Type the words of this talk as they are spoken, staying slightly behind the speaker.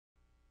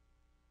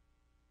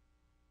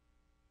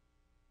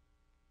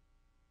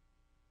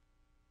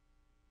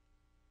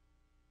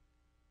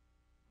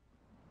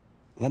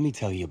Let me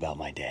tell you about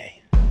my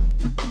day.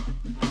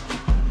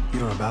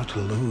 You're about to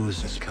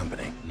lose this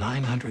company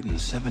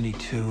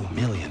 $972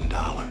 million.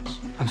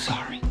 I'm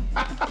sorry.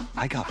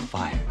 I got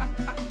fired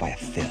by a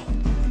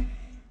film.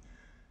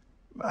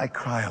 I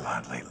cry a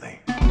lot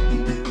lately.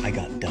 I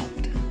got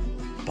dumped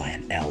by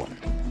an Ellen.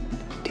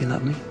 Do you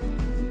love me?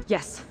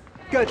 Yes.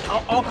 Good,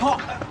 I'll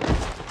call.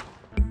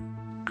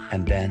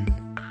 And then,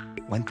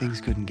 when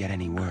things couldn't get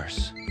any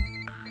worse.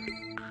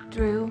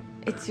 Drew,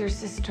 it's your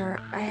sister.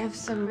 I have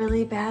some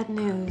really bad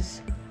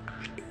news.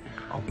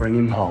 I'll bring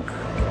him home.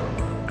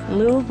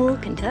 Louisville,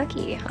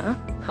 Kentucky, huh?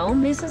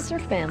 Home visits her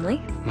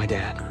family. My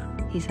dad.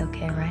 He's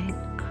okay, right?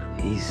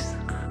 He's...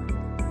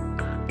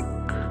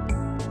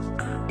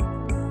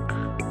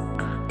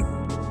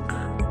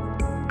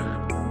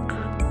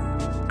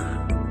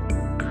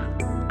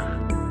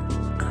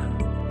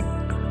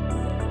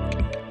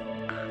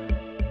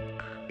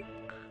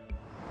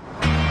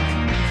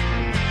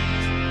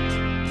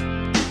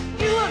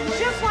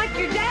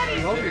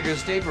 I hope you're gonna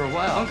stay for a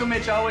while. Uncle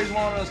Mitch always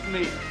wanted us to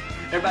meet.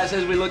 Everybody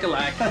says we look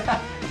alike.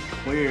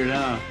 Weird,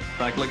 huh?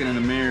 Like looking in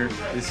a mirror.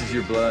 This is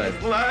your blood.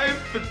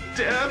 Life and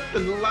death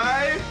and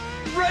life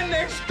right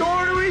next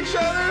door to each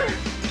other.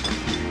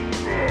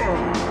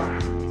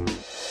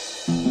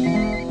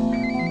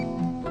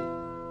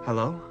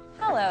 Hello?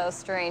 Hello,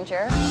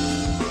 stranger.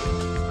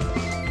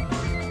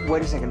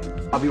 Wait a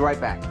second. I'll be right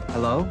back.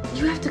 Hello?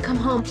 You have to come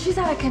home. She's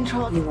out of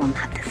control. You will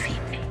not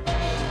deceive me.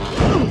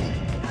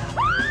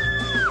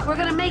 We're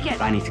gonna make it.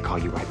 I need to call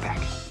you right back.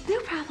 No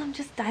problem.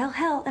 Just dial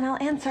hell and I'll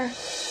answer.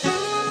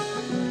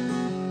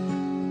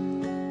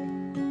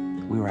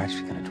 We were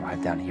actually gonna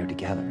drive down here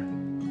together.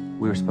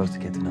 We were supposed to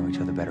get to know each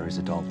other better as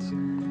adults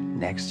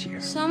next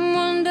year.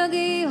 Someone dug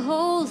a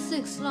hole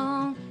 6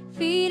 long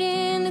feet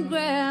in the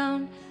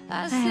ground.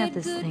 I have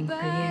this thing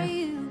for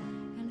you.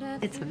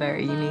 It's a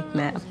very unique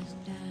map.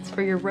 It's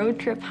for your road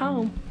trip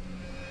home.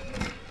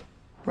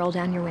 Roll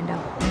down your window.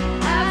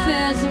 I've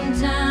had some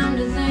time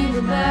to think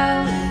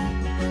about it.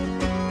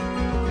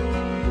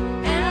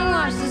 And I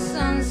watch the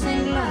sun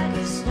sink like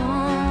a stone.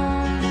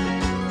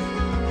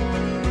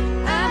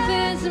 I've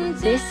had some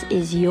time. This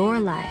is your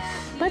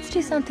life. Let's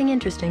do something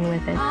interesting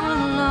with it.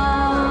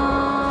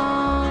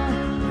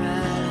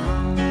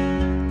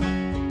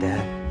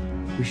 Dad,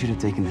 we should have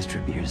taken this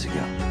trip years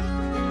ago.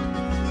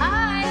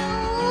 I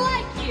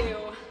like you.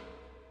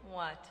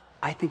 What?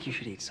 I think you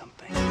should eat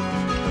something.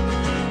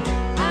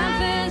 I've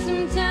had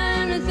some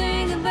time to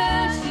think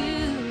about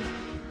you.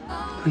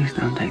 Please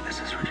don't take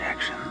this as rejection.